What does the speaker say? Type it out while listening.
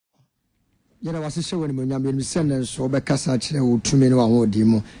Yena wase hye woni munyam yenu sene so obekasa kire wo tumi ne wa ho di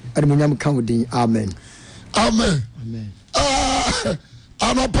mu ade munyam ka wo din amen amen amen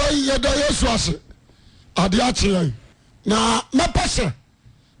anopa yeda Yesu ase ade a kire na mapase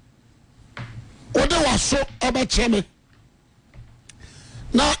ode waso abacheme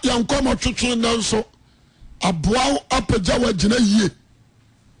na yankomo twetwe nanso aboa apagya wagina yie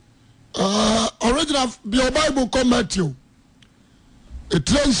original Bible Matthew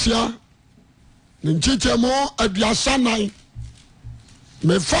etransia nchichemo aduasa nan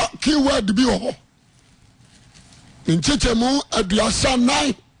mefa keyword bi ho nchichemo aduasa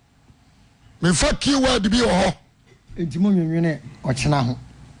nan mefa keyword bi ho entimo nwenwene ochena ho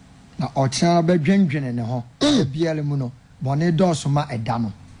na ochena ba dwendwene ne ho biale mu no bone doso ma eda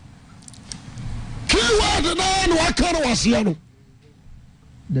no keyword na no akara wase no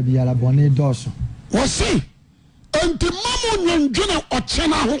da biala bone doso wase entimo nwenwene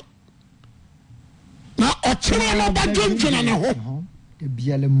ochena ho na ochena no ba dwendwene ne ho da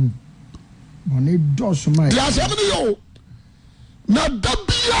biale mu bone doso ma dia semne yo na da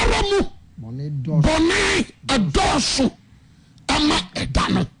biara mu bone doso ama eda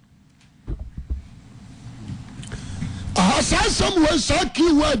no say somewhere say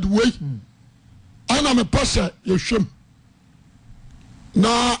keyword way ana me pose yehwem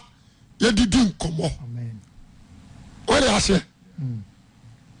na yedidi nkomo amen what I say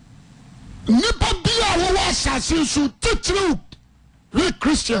nipa bia wo asase so titru we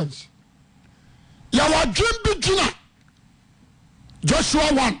Christians ya wa dream bi gina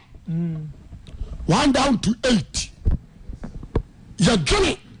Joshua 1 down to 8 ya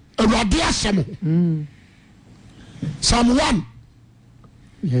gene awurade asem Psalm 1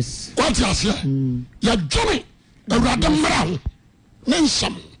 yes what you say ya gene awurade mra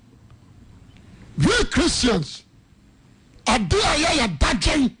nensam we Christians adia ya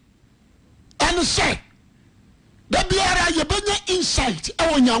dagen and say da biara ye benya insight e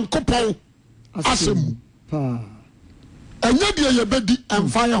wonyankopon asem anya dia ye bedi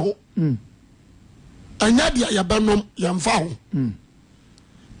emfa ye ho anya dia ye benom ye mfa ho and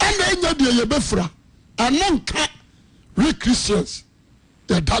anya dia ye befura anonka we Christians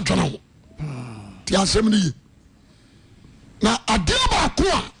they dadwana ho ti asem ni na adia ba ko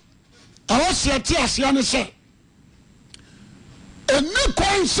a awose ti asia ne se eni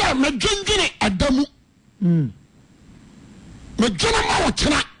kon se me dwendwene adamu me dwena ma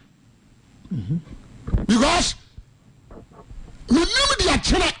wochena because me nim dia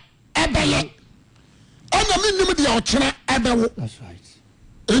chena ebeye ana me nim dia ochena ebewo that's right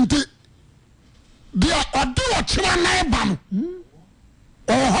enti dia ode wochena na eba no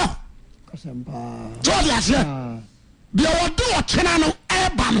oho kasempa jodi asia dia ode wochena no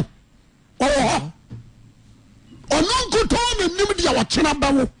eba no oho onunku to me nim dia wochena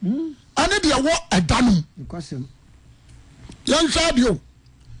bawo ane dia wo edanum kasem yan sadio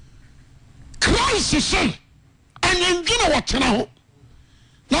Christ say and engine wochena ho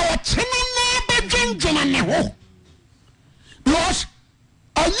na wochena na bedwendwena ne ho because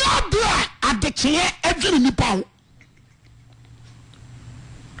anya dia adekye adwene nipa ho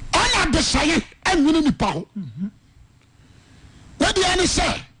ana de saye anwene nipa ho na dia ne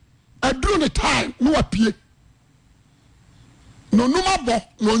say aduru ne time no apie no numa bo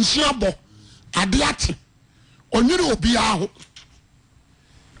no nsia bo ade ate onwere obi aho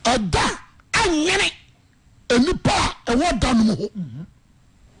ada anyene enipa ewo danum ho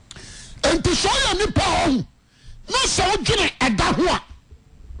enti so ya nipa ho na so dwene ada ho a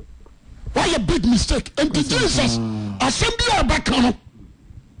why a big mistake enti Jesus assembly obaka no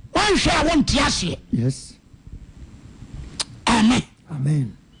wan hwa won ti ase yes amen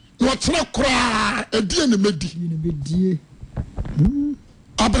amen no tere kura edie ne medi ne bedie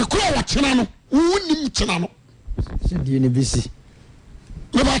abekura wa chena no wunim chena no se die ne bisi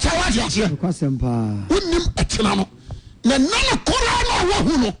me ba cha wa ti ase kasempa wunim chena no na nana kura no wa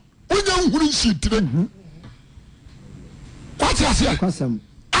hu no onya nhuru nsitire what you say kasem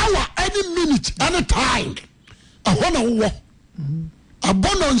hour any minute any time ahona wo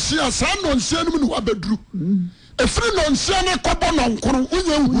abononsi asa nonsi anum ne wa bedru efiri nonsi ne kobo nonkoro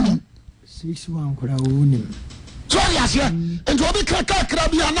onya nhuru 61 kura wunim so ya say enti obi kaka kra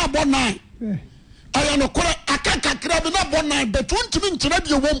bia na bonan aya no kura akaka kra bi na bonan betuntimi nkyena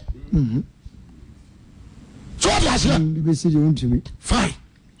bia wom so ya say be se untimi fine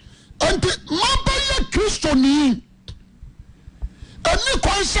enti mabaya Kristo ni ani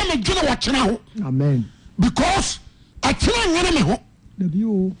kon se me dwene wo kyena ho amen because a kyena nwene me ho da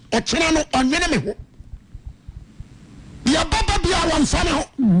bio o kyena no onwene me ho bia baba bia won fa me ho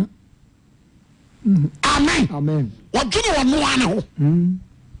amen amen wo dwene wo no ane ho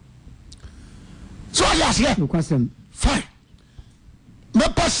So yes, yeah. No question. Fine. Me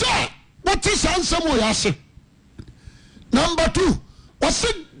pasa what is answer mo yase. Number 2, was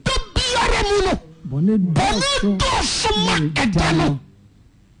it the biara muno? Bone do soma edano.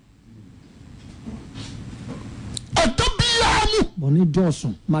 Eda biara mu. Bone do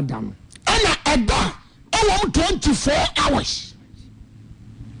so madam. Ana eda 24 hours.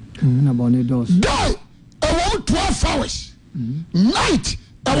 Na bone do so. Day 12 hours. Night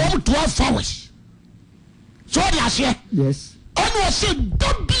 12 hours. So they say yes. And was said the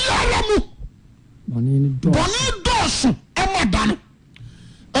biara mu. Bone do so emadano.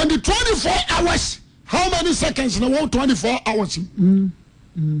 And the 24 hours, how many seconds in the 24 hours? No,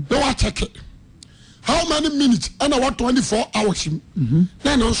 I check it. How many minutes and what 24 hours?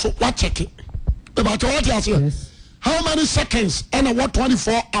 Then also what check it. About what I say. Yes. How many seconds and what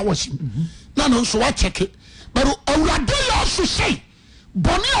 24 hours? Then also what check it. But I would also say,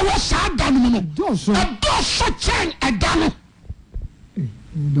 Bonnie was a done. A dosso chain a dano.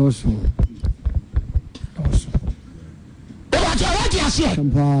 Dosso. What I say.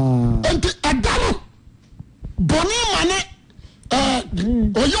 And a dano. Bonnie money.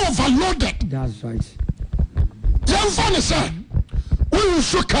 Or you overloaded. That's right. Young funny sir. We will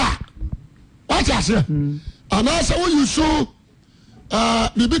show car. What I say. And I say we you show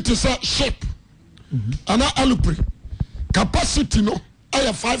maybe to say ship. And I alupri. Capacity no. I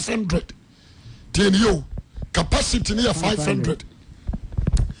have 500. Ten you. Capacity near 500.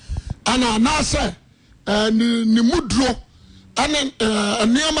 And I now say Nimudro. And then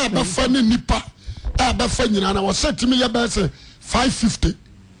near my buffani nipa. Buffani and I was said to me about 550.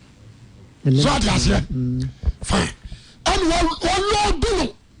 So I say fine. And one Lord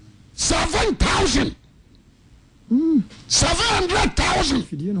do 7,000.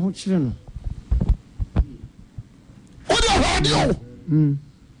 700,000. You know children. What do you heard you?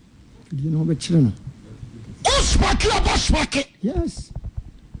 You know the children. Oh, sparky or sparky? Yes.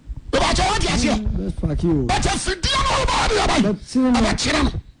 But what you say? That's fuck you. But if you don't know about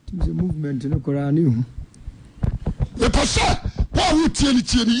children, it's a movement in the Quran. the person, what would tell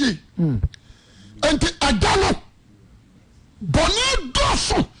you? And I don't know. Bonnie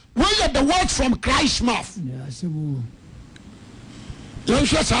Dawson, where are the words from Christ's mouth? Yeah, I said, You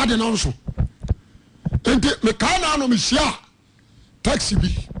just had an answer. And the kind of Messiah taxi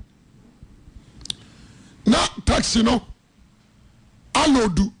be. Not taxi, no. I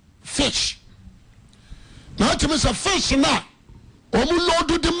do fish. Now, to miss a fish now. Or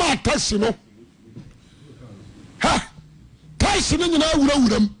do the man taxi, no. Ha! Taxi, you know,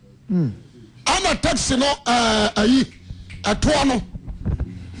 them. I'm a taxi, no, a tuano.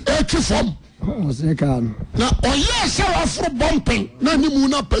 A form. oh, second. Now, oh, yes, I was for bumping. None of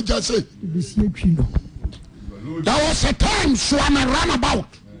Muna Peja say. There was a time Swan ran about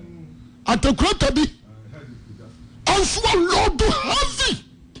at the Crotabi. And Swan Lord do heavy.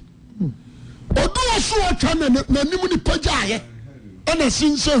 Or do a Swan can and Nimuni Pajaya and a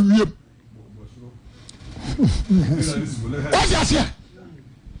sincere real. What's that here?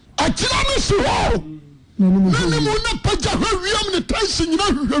 A tiramisu. Nimuna Paja, William, the Tyson, you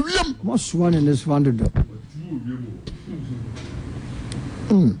know, William. What's one in this one to do?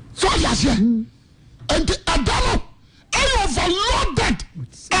 So, yes, yeah. And the Adamo, I overloaded.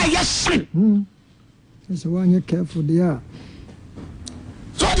 Yes, sin. That's why you're careful there.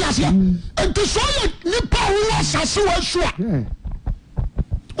 So, yes, yeah. And the soil Nipa was a sure. Yeah.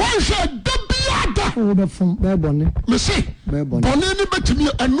 One said, the Biada. Oh, the from Babonne. Missy, Babonne. Bonnie, but to me,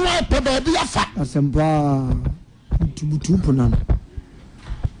 and no, I probably a fat. That's a bar to Punan.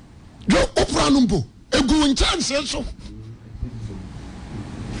 Go Opranumbo, a good chance, so.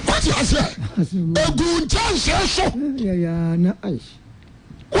 What you say? A good chance, so. Yeah, no ice.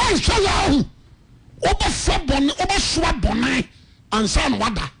 Why shall I? Over Fabon, over Swabonai, and San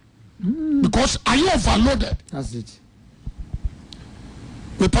Wada. Because I overloaded. That's it.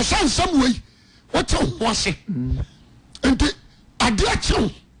 The person some way, what was it? And the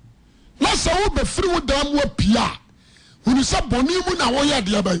addiction. That's how the free damn were Pia. When you said Bonimu now, oh, yeah,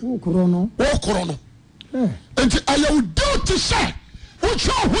 dear, Oh, Corono. oh, Corono. And I would do to say, which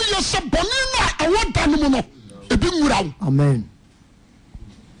are who you said Bonina, I want Danuno, a big round. Amen.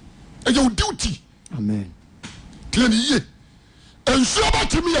 And your duty. Amen. 10 years. And so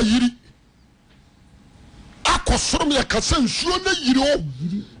about me a yiri. Akosoro me akasa nsuo na yiri o.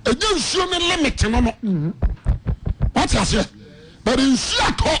 Eje nsuo me limit no no. What you say? But nsuo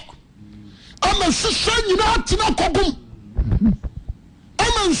atọ. Ama hwehwe nyina atena kogum.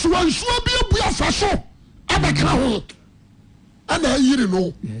 Ama nsuo bi abu afa so. Abekra ho. Ana yiri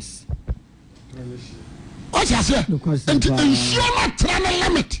no. Yes. What you say? And nsuo na tra na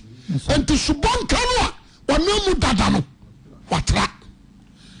limit. And to subon kanu mu dada no watra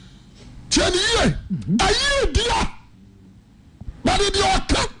tiani ye ayi dia bari dia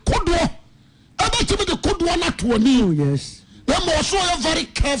ka kodo abetimi de kodo na to ani. Oh yes. We mo so you very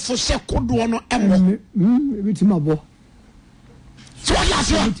careful say kodo no emo. Bitima bo. So ya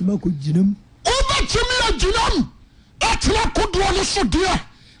say Bitima ko ginam. Obetimi aginam. Atla kodo no so dia.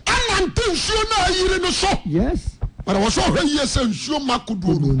 Anante nsuo na ayire no so. Yes. But I was so here say nsuo ma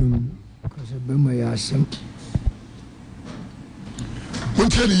kodo no. Cause be my asem.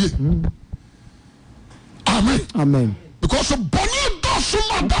 Amen. Because of Bonnie does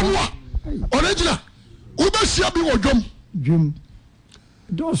Madama original Ubesia be what Jim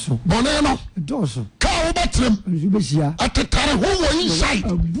Dawson Boneno Dawson Cow Batrim Zubesia at the time who were inside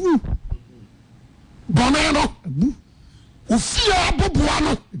Boneno Ufia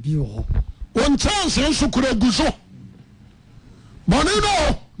Bobuano one chance and Sukura Guzo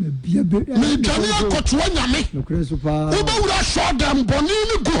Bonino me Dania Cotuana Uba would have shot them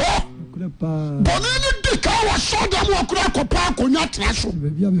Bonini go Bonini Dika was shot them Wakurako Park or not national.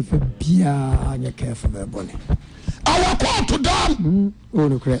 Maybe I'm a beer and you care for my bonnet. Our call to them. Oh,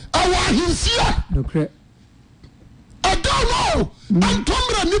 no credit. Our he's here. No credit. I don't know. I'm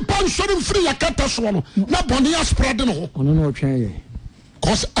talking Nippon shouldn't free a cat as one. Not Bonia spreading on no chain.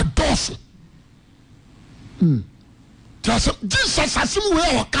 Cause a dozen. Jesus has some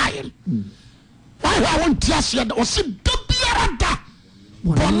way or kind. Why I want just yet or see the beer.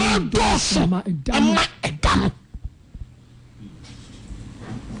 Bonnet dozen. And my damn.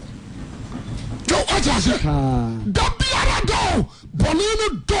 What is it? The beer Bonino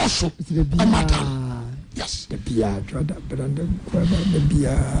dozen. A madam. Yes. The beer, but under the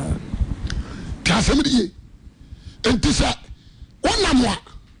beer. Casamity. And this one more.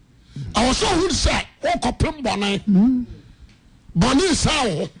 I was so who said, walk up in Bonnet. Bonnie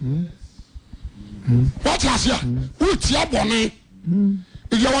sound. What is it? What's your bonnet?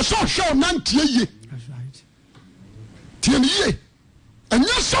 You were so sure none to ye. That's right. Tierney. And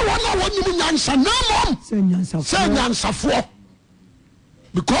yes, so one want you answer no mom. Send answer for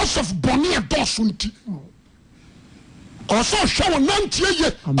because of Bonnie Dawson. Also, show none to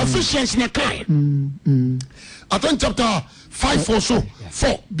ye officials in a kind. I think chapter 5 or so.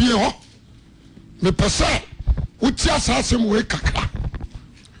 4 be all. Me per se, which just has him wake a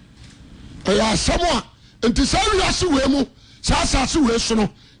someone and to say we are so Sasa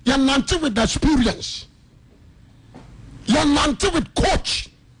you're not with the experience. You're not with coach.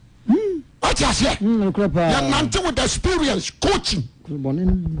 What you say? You're not with the experience coaching.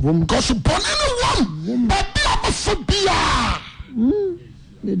 Because Bonnie one, but be a phobia.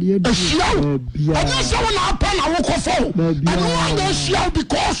 A show. I just want to open a walk of all. And why they show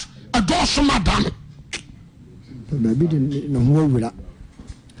because a dozen madam. Maybe no more with that.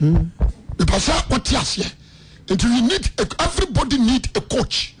 Because what you say? And you need everybody need a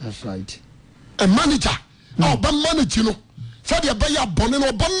coach. That's right. A manager. Oh, but manager, you know. Said you buy a bonnet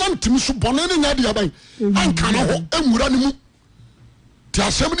or bonnet to Miss Bonnet and Nadia by. I can't run.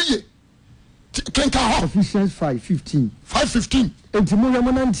 Tell somebody. Ephesians 5:15. 5:15. And tomorrow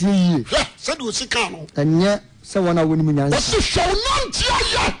morning, yeah, said we see Cano. And yet, someone I wouldn't mean. What's the show? None to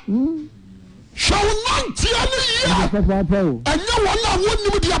show none to you. And no one I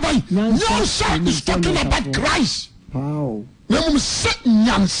wouldn't be about. No son is talking about Christ. Wow. No sitting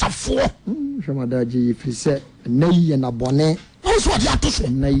answer for. Shamadaji, if he said, nay and a bonnet. What's what you have to say?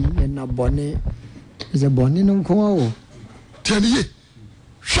 Nay and a bonnet. Is a bonnet no call. Tell you.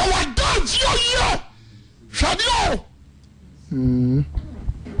 Shall I dance your shall you?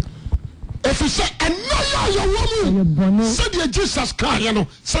 If you say, and no, your woman said, you Jesus Christ, you know,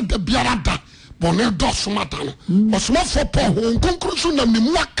 said the Biarada, Bonnet does matter. Was not for Paul, who conclusion of the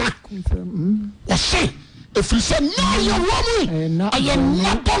Mwaka was say, if you say, no, your woman, I am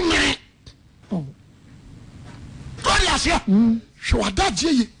not Bonnet. Oh, yes, shall I dance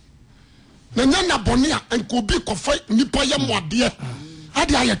ye? Nana Bonnet and could be coffee, Nipoya, my dear.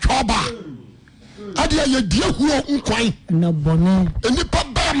 Adi aye choba. Adi aye die huo nkwan. Na bone. Enipa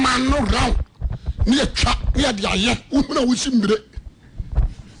ba man no raw. Ni atwa, ni adi aye. Uhuna wusi mire.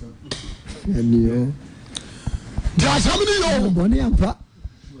 Eniyo. Dia samini yo. Bone ampa.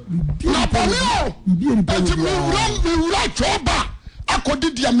 Na bone yo. Enti mi wura choba.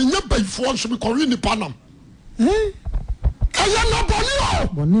 Akodi dia menya bayfo nso bi kori ni panam. Aye na bone yo.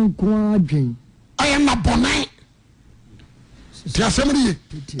 Bone kwa adwen. Aye na bone. And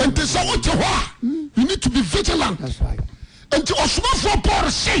this what you need to be vigilant. That's right. And to Osman for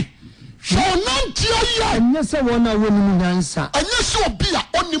Paul say, so none to you. And yes, I want to win answer. And yes, you'll be a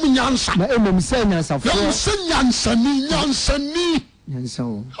only answer. My aim is saying answer for Yansan. and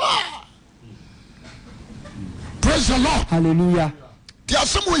so praise the Lord. Hallelujah. The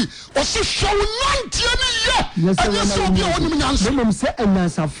assembly was so show 90 years. And you saw me on the answer. Mum say an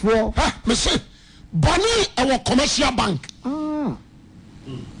answer for. Me say, Bonnie, our commercial bank. Ah.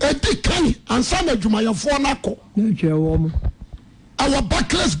 Eddie Kenny and Sana Jumaya for Nako. No, our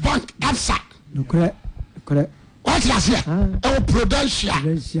Barclays Bank answer. no, correct. What last year? Our Prudential.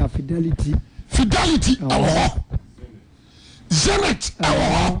 Fidelity. Fidelity, our Zenith,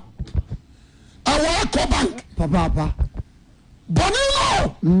 our Eco Bank. Papa.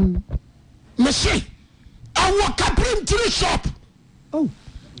 Bonino. Me say, our carpentry shop. Oh.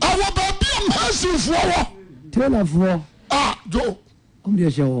 Our baby massive flower. Taylor for. Joe.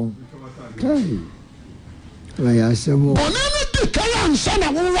 The show. Okay. I said, Bonino de Kayan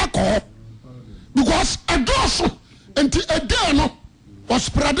Sana will work because a dorsal and a day was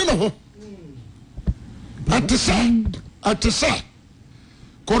spreading a home. At the say,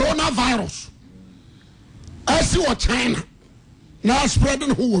 coronavirus. I see what China now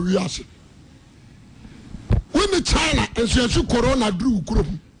spreading who we are. When the China and she corona drew group.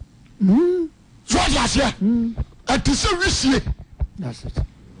 So I say, at the say we see. That's it.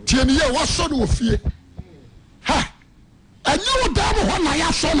 Tiania was son of fear. Ha! And you damn one I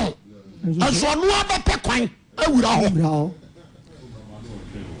have son. And so no other pequine. I would have.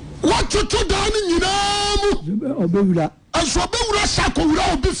 What you do down in you? And so Bura Sako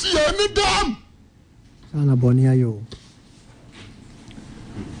will be fear any damn. Sana Bonia yo.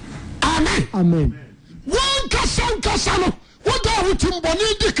 Amen. One Casano. What are we to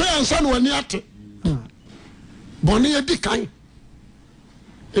Bonnie Dick and San Waniate? Bonnie Dick.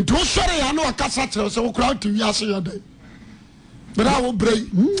 It was sorry, I know a cassette, so crowd to Yassi. But I will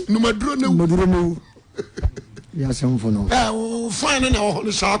break no madrone. Yes, some for no. Finding our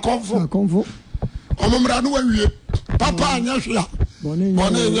comfort. Comfort. Papa and Yashia.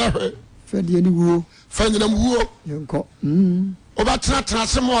 Bonnie, Fed any woo. Finding them woo. You call. Oh, that's not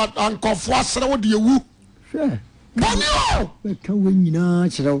Trasimot and Coffwas, what do you woo? Sure. Bonnie, can win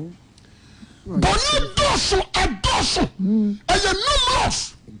natural. Bonnie dorsal, a dorsal, and your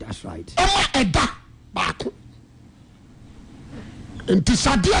numerous. That's right. Emma Eda back. And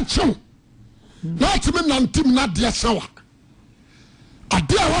Tisadia Chum. Not to me, Nantim, not dear Sawa. A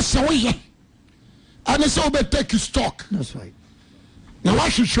dear was away. And it's over take his stock. That's right. Now I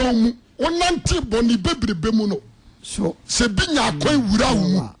should show me 190 Bonnie Baby Bemuno. So, Sebinia Quay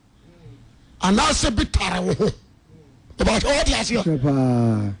without. And I say, be tired about all the year.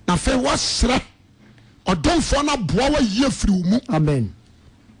 Now, fair was or don't find a boy year through. Amen.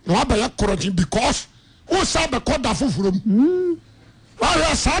 No, by encouraging because who said the code of room?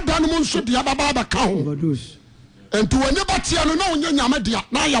 I said, Danimon should the Ababa count. And to anybody, I know Yamadia,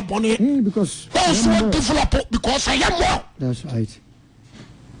 now you're bonnet. Because also develop because I am more. That's right.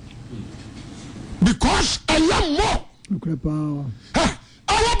 Because I am more.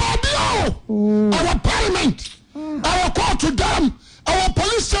 Our body, our parliament, our court to them, our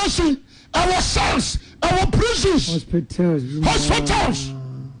police station, our cells, our prisons, hospitals.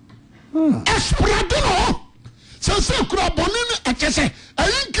 Espradino. So say Kurabonini and say, I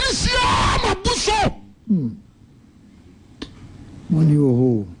increase my buso. Money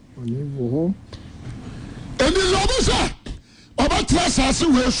ho. And the Lobusa about class as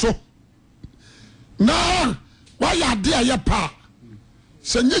you so. Now, why are there your pa?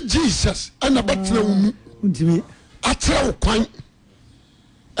 Say Jesus and a better I tell quite.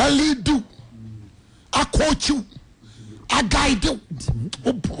 I lead you. I quote you. I guide you.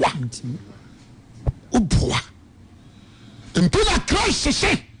 Ubwa. Until I Christ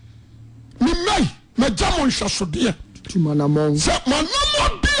say, me jamon shasodia. Tumanamon. Say, my no more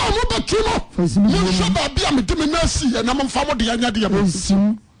be a rubber tuno. You should be a metinasi and I'm from the Anya.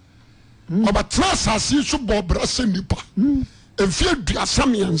 But trust as you should bob brassen nipa. And fear the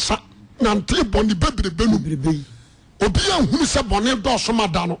Assamians, Nanti Bonnie Baby Benu. Obian who is a bonnet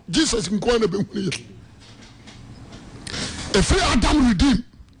dorsoma Jesus in going to be here. If free Adam redeem,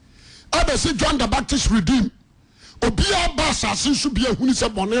 I say John the Baptist redeem. Obia Bassa since should be a who is a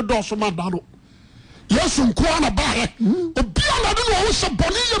bonnet dorsoma dano. Yes, Kwana Bahe. Obia, I don't know who's a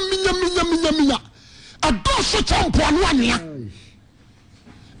bonnet, mina. A dorso champion 1 year.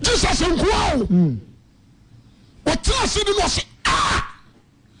 Jesus and Kwao. What I said was,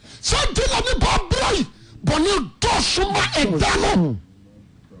 something of the Bob Bonnie dorsoma and dano.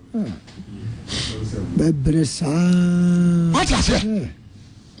 What I say?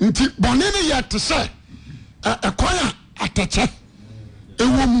 Bonnie yet to say a choir at a check. A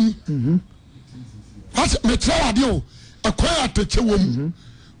woman. What's me tell you? A choir at a woman.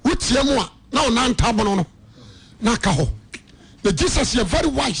 What's your more? No, non tabono. Nakaho. The Jesus, you're very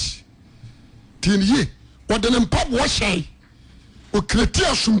wise. 10 years. wɔde ne mpaboa hyɛn ɔkreti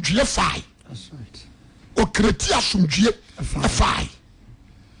asomdwie fae ɔkreti asomdwie fae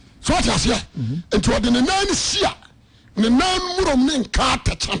so what aseɛ nti wɔde ne nan no si a ne nan murom ne nka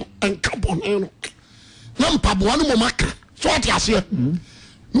atɛkyɛ no nka bɔne no na mpaboa no mɔmaka so what aseɛ ne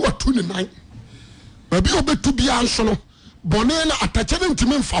watu ne nan baabi a wobɛtu biara nso no bɔne no atɛkyɛ no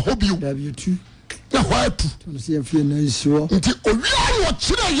ntimi mfa hɔ bio na hɔ atu nti owia no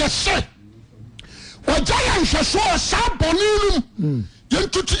wɔkyerɛ yɛ sɛ ɔgya yɛ nhwɛsoɔ saa bɔne nom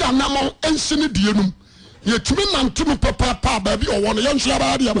yɛntutu yɛ anamɔ ɛnsi ne die nom yɛtumi nante no pɛpɛpɛ a baabi ɔwɔ no yɛnso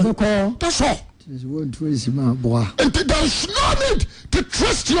yɛbɛadeɛ bɛ that's all and there is no need to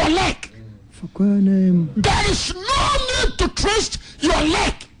trust your leg there is no need to trust your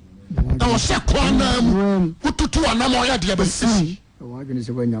leg na wɔsɛ kwan naa mu wotutu anamɔ yɛ deɛ bɛsisi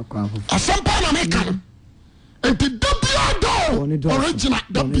asɛm paa na meka no nti da biada original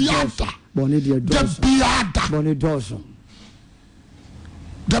da biada da biada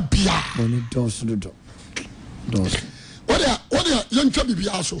da biada wode yɛntwa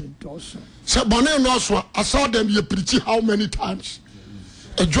bibia so sɛ bɔne no so a saw them yɛ preach how many times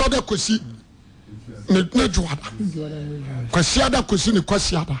adwo da kosi ne dwoada kwasi ada kosi ne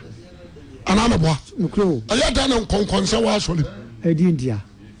kwasi ada ana meboa ɛyɛ da ne nkɔnkɔnsɛ wɔ asɔre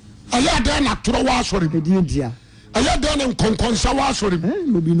ɛyɛ da na toro wɔ asɔre ɛyɛ da ne nkɔnkɔnsɛ wɔ asɔre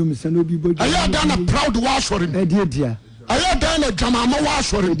ɛyɛ da na proud wɔ asɔre ɛyɛ dan na dwamama wɔ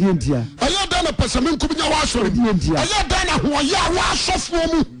asɔre ɛyɛ dan na pɛsɛme nkubinya wɔ asɔre ɛyɛ dan na hoɔyɛ a wɔ asɔfoɔ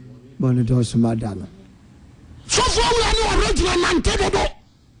mu sɔfoɔ wura ne ɔregina nante dodo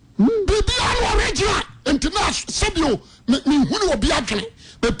biribia ne ɔregina nti na sɛbio menhune obi adwene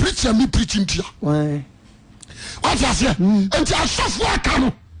bɛprikyi a meprikyi ntia wate aseɛ nti asɔfoɔ aka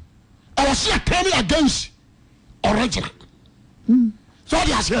no ɛwɔ sɛ yɛka ne against ɔregina sɛ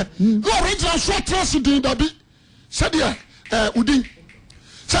wode aseɛ ne ɔregina nso ɔtena se din dabi sɛdeɛ udin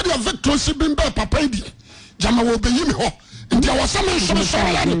sɛdeɛ victor si bi mbɛ papa yi deɛ gyama wɔ bɛyi mi hɔ nti ɛwɔ sɛ me nso me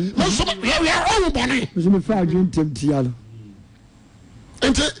sɔre yɛ no me nso yɛ ɔwo bɔne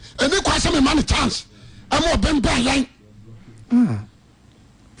nti ɛni kwa sɛ me ma ne chance ɛma ɔbɛn bɛn yɛn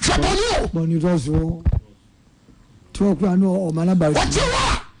hwɛ bɔne o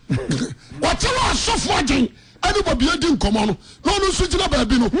wɔte wɔ asɔfoɔ gyen ɛne bɔbia di nkɔmmɔ no na ɔno nso gyina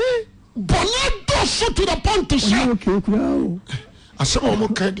baabi no bɔne dɔ so to the point to say asɛm a ɔmo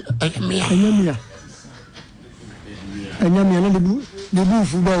ka ɛyɛ ɛnyamia na ne bu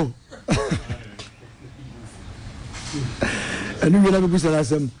fu ba o ɛnu wira bɛbu sɛ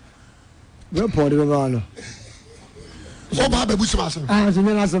asɛm bɛpɔ de bɛba no ɔba bɛbu sɛ asɛm sɛ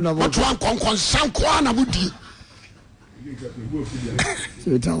nyɛ asɛm na bɔ ɔtoa nkɔnkɔnsa nkoa na modie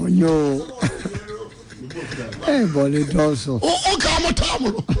sɛ ta onyo bɔne dɔso woka motaa mo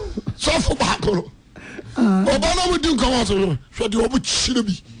no sɔfo baako no ɔba na modi nkɔmɔ so no hwɛ deɛ ɔbo kyerɛ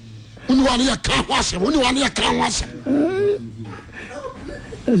bi wone wa ne yɛka ho asɛm wone wa ne yɛka ho asɛm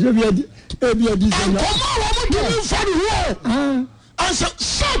nkɔmɔ a wɔmodene mfa ne ho ansɛ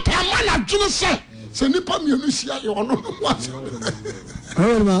sɛ tama na dwene sɛ nnipa mmienu sia yɛ ɔno no ho asɛm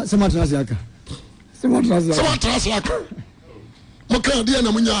sɛ matena ase aka sɛ matena ase aka moka deɛ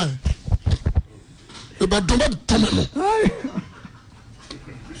na monyaɛ ìbàdàn tọmọ nù.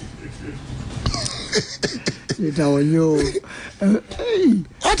 ìta wọn yóò.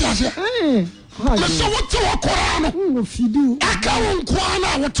 ọ ti àṣẹ. mẹ sọ wọ́n ti wọ́n kọ́ra nù. aka wọn kọ́ ọ́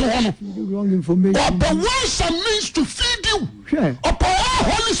náà wọ́n ti wọ́n nù. ọ̀pọ̀ ways and means to feed you. ọ̀pọ̀ wọ́n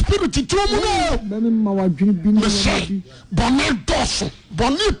Holy Spirit tí o mú náà. mẹ sẹ bọ̀nẹ́ dọ̀sùn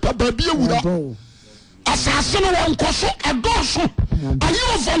bọ̀nẹ́ bàbí ewúrà asase ni wọn kọ so ẹdọ̀sùn are you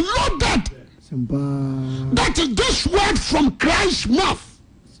overloaded. That is this word from Christ's mouth.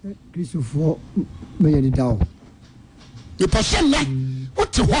 Christopher, may you down. The person like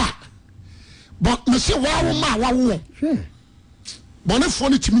what to what? But Monsieur Wow, Bonnet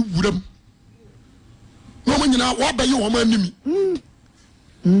phone to me with them. No one you know what by you, woman, enemy.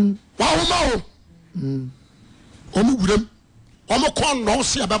 Wow, Omu with them. Omo corn, no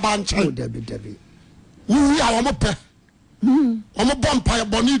see about Bancha. Debbie. We are a pair. Omo bonfire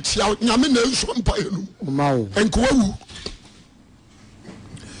bonnet out Yamin empire and Kwawu.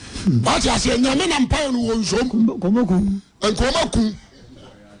 But I say Yamin empire was home and Komaku.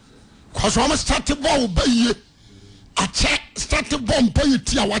 Because almost started ball by a check started bomb pay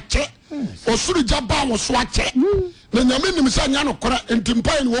tia watch or Suri Jabba was watch. Then Yamin Missaniano and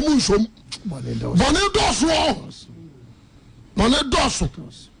Timpine woman's home. Bonnet doors walls. Bonnet doors.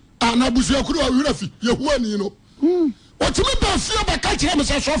 And Abusia could have refi, you one, you know. What you mean by fear by catching him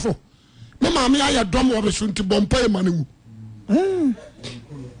as a shuffle? No, mammy, I had done what was soon to bomb pay money.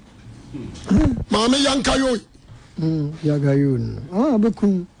 Mama Yankayo. Yagayun. Ah,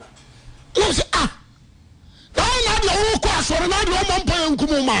 Bekum. No, say, ah. Now, not your own class or not your mom paying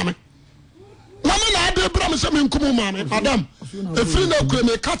Kumu Mamma. Mama, I did promise him in Kumu Mamma, Madam. A friend of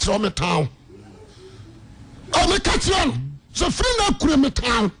Creme catch on the town. Oh, me catch on. So, friend of Creme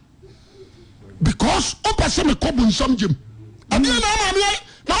town. Because, Opa Semi Kobun some Jim. And then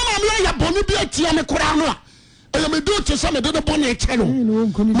I'm Bonnie be a Tiana Corana. I am a daughter, some of the Bonnie channel. No,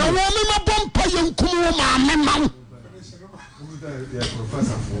 I'm a bomb paying Kumu Mamma.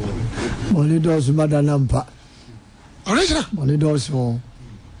 Bonnie does Madanampa. Original. Bonnie does more.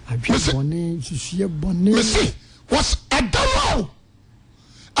 I just Bonnie to see a Bonnie. Missy was a demo.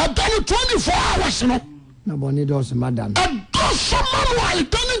 I done it 24 hours, no. No, Bonnie does Madam. I do someone who I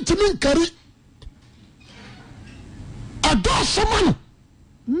done it to me, Curry. I do someone.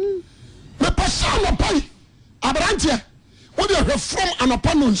 The person of pay. Abrantia. What do you have from an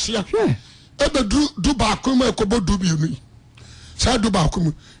opponent here? Ever do back home, I could do me. Say do back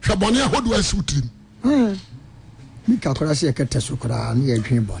home. Shabonia, what do I suit him? Mika Korasi a Katasukra, near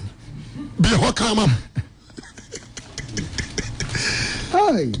Dream Bonnie. Be a hawkama.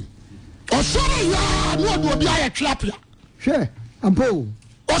 Hey. Oh, sorry, what will be a trap here? Sure, I'm Paul.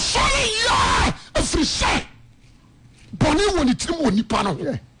 Oh, sorry, a free say. Bonnie when it's in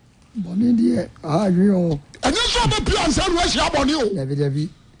Nipano. Bonnie, dear, ah, you. And you saw the plans and where's your Bonnie? Never,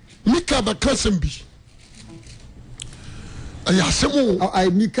 Mika the cousin be. I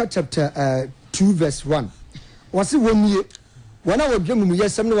Mika chapter 2 verse 1. Was it 1 year? When I was young,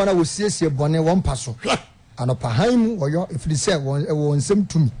 yes, someone I was see Bonnie one parcel. And a Pahim or your if they say one same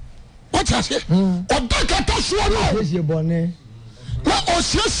to me. What has it? Or Daka one? Yes, your Bonnie. What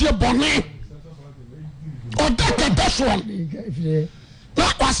was yes, your Bonnie? Or Daka one?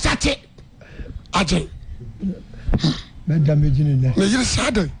 That was that it. Ajay. Madame Virginia. You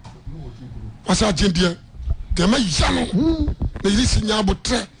sad. Was Argentina? The may Yano. The listen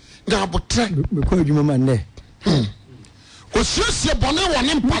Yabutre. Because you mamma ne. Was yes, your Bonnie one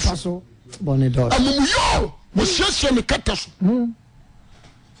in Paso. Bonnie dog. Yo was yes, your Catas.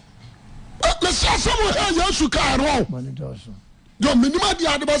 Let's say someone has Yasuka wrong. Bonnie does. Your minimum the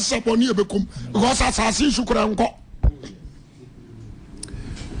other bus upon you become because as I see Sukuran go.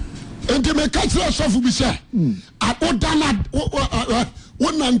 And they make us off with say, I order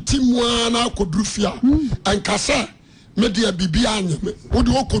one Timwana Kodrufia and Cassa, Media Bibian, what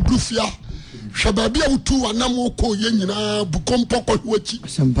do you Kodrufia? Shababia Utu and Namoko Yenina, Bukom Poko Wachi.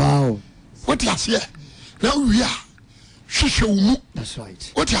 Somehow. What you say? Now we are. Shishu. That's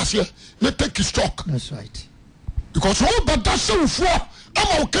right. What you say? Let's take his stock. That's right. Because all but that's so for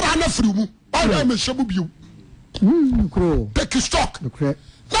I'm okay. I'm not free. I'm a shabu. Take his stock.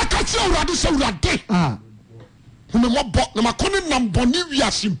 Na catch you already so that Ah. When I'm bought, I'm calling them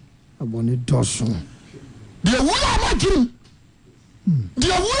Boniviasim. A Bonnie Dawson. The Awuah Majin. The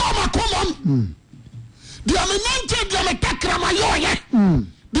Awuah Macoman. The Aminante, the Amatakra,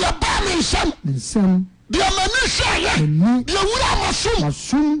 the Abami Sam. And some. The Amanisha, the Awuah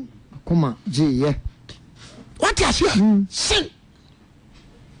Masum. Come on, G. What is here? Sin.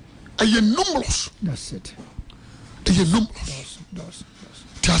 Are you numerous? That's it. Are you numerous?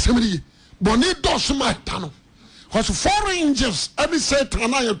 Somebody, Bonnie does my tunnel. Because 4 angels, every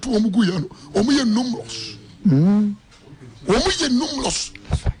Satan, I have 2 Omuguyan, Omuya numerous. Omuya numerous.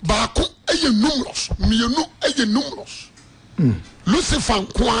 Baku, a numerous. Mianu, a numerous. Lucifer,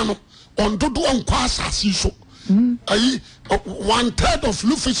 Quano, on Dodo and Quasa, Siso. 1/3 of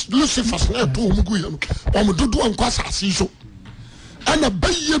Lucifer's net to Omuguyan, on Dodo and Quasa, Siso. And a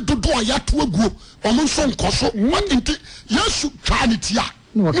bay Dodo Ayatu go, almost on Coso, what into yes, Trinity.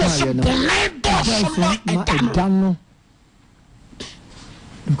 No, I can't.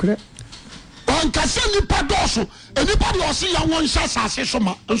 One can send you Padoso, anybody will see a one shot as a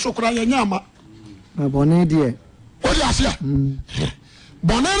summer, and so cry a yama. Bonnet, dear. What do you say?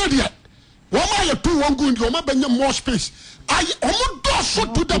 Bonnet, dear. One mile 2 won't go into your more space. I almost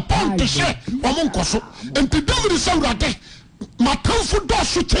do to the point to say, Omoncoso, and to David is out there. My comfort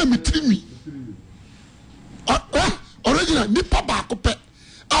does to tell me 3 me. Original Nipa Bacope.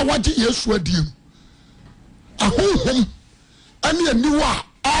 I want to yes, where do you? A home, and a new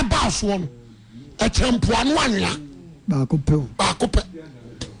boss one, a champion 1 year. Bacope.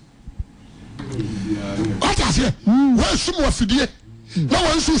 What is it? Where's some more for you? No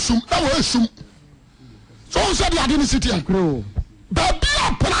one soon, no one soon. So said I didn't sit here. But be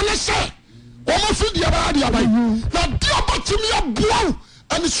a plan, say, almost in the body. Now, dear, but to me, a blow,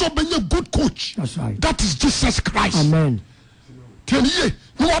 and it's so being a good coach. That's right. That is Jesus Christ. Amen. Tell you,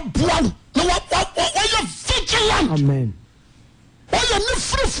 no blow, no, what you vigilant. Amen. wɔyɛ ne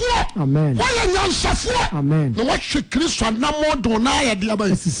firifoɔ Amen. wɔyɛ nyansafoɔ Amen. na wɔhwɛ kristo anamɔ do na ayɛ deɛ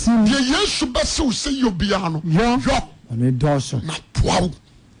bɛyɛ Esisi. deɛ yesu bɛsɛ wo sɛ yɛ obiara no Yɔ. Ɔne dɔɔso. na boa wo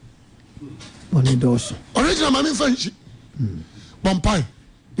Ɔne dɔɔso. original ma memfa nkyi bɔmpae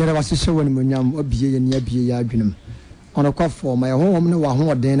Yɛrɛ wahyehyɛ wɔ nimonyam abie yɛ ne abie yɛ adwene mu. Ɔnokwafoɔ ma yɛhohom ne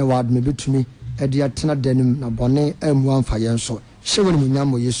w'ahoɔden ne w'adome bɛtumi de atena danim na bɔne ammu amfa yɛn so. Hyɛ wɔ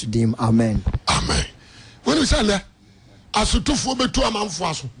nimonyam wɔ Yesu dim. Amen. amen wɔne sɛ nnɛ asotofoɔ bɛtu amanfoɔ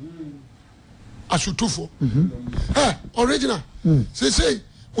aso asotofoɔ original seesei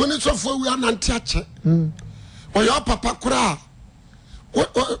wɔne sɔfoɔ wi anante akyɛ ɔyɛ ɔpapa koraa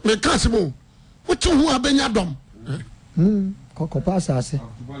meka se mu wote ho a bɛnya dɔm Kɔkɔpa asase.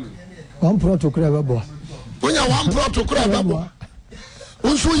 Wɔmporɔ to kora bɛboa. wonya wamprɔto koraa bɛboa wo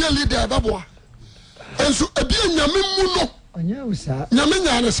nso woyɛ leader bɛboa ɛnso ebi nyame mu no Ɔnyɛ wo saa. nyame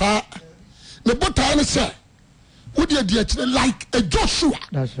nyaa ne saa ne botae ne sɛ wode adi akyirɛ like a Joshua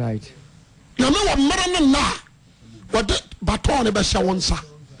That's right. nyame wɔ mmara no nna a wɔde batɔn ne bɛhyɛ wo nsa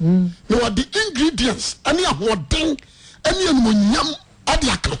na wɔde ingredients ɛne ahoɔden ɛne animonyam ade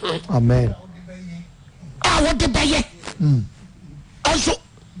aka ho Amen. a wɔde bɛyɛ ɛnso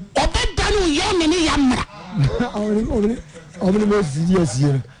ɔbɛda no yɛ ne ne yɛ mmara Ɔmene Moses di asie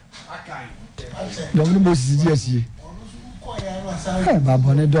no. Ɔmene Moses di asie. Ba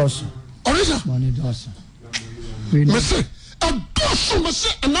bɔne dɔɔso. ɔresa Bɔne dɔɔso. mese ɛdɔso mese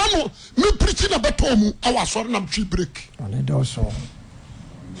ɛna no meprikyi na bɛtɔɔ mu awɔ asɔre na metwi break Bɔne dɔɔso.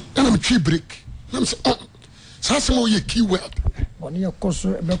 ɛna metwi break na mesɛ saa asɛm a woyɛ key word Bɔne yɛkɔ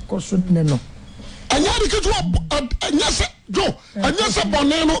so ɛbɛkɔ so ne no. ɛnyɛ de ketewa ɛnyɛ sɛ jo ɛnyɛ sɛ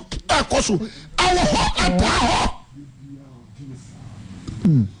bɔne no ɛkɔ so awɔ hɔ ɛtaa hɔ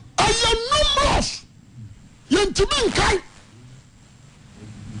ɛyɛ numerous yɛntimi nkae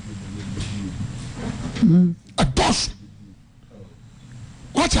ɛdɔso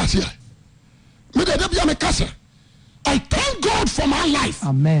wate aseɛ mede da bia meka sɛ I thank God for my life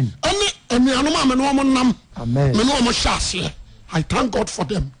Amen. ɛne anuanom a mene ɔmo nam Amen. mene ɔmo hyɛ aseɛ I thank God for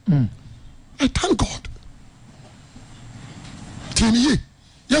them I thank God tiɛne ye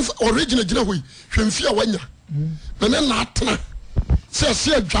yɛmfa original gyina hɔ yi hwɛ mfi a wanya mene na atena sɛ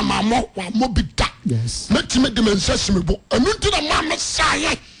ɛsɛ adwamammɔ wammɔ bi da Yes. mɛtumi de me nsa si me bo ɛno nti na ma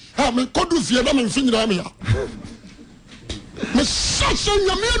mesaeɛ mekɔdo fie na memfe nyinaa meya mesa sɛ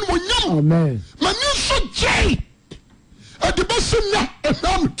nyame animonyam Amen. m'ani so gyee ɛde bɛsɛ nya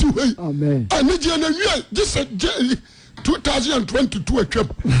ɛna mete hɔ yi Amen. ɛne gyeɛ no awie gye sɛ gye 2022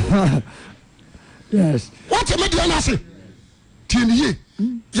 atwam Yes. wote me deɛ no ase tie ne yie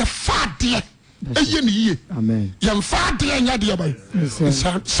yɛfa adeɛ ɛyɛ ne yie Amen. yɛmfa adeɛ nyɛ deɛ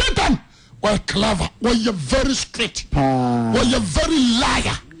bɛyɛ Satan wɔyɛ clever wɔyɛ very straight Paa. wɔyɛ very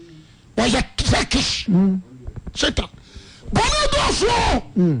liar wɔyɛ trickish Satan bɔne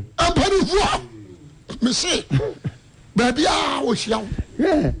dɔɔsoɔ ampanifoɔ mese baabiaa wɔhyia wo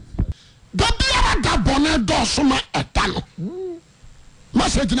Yeah. da biara da bɔne dɔɔso ma ɛda no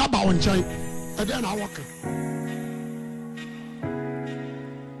masɛ gyina ba wo nkyɛn ɛdɛn na awɔka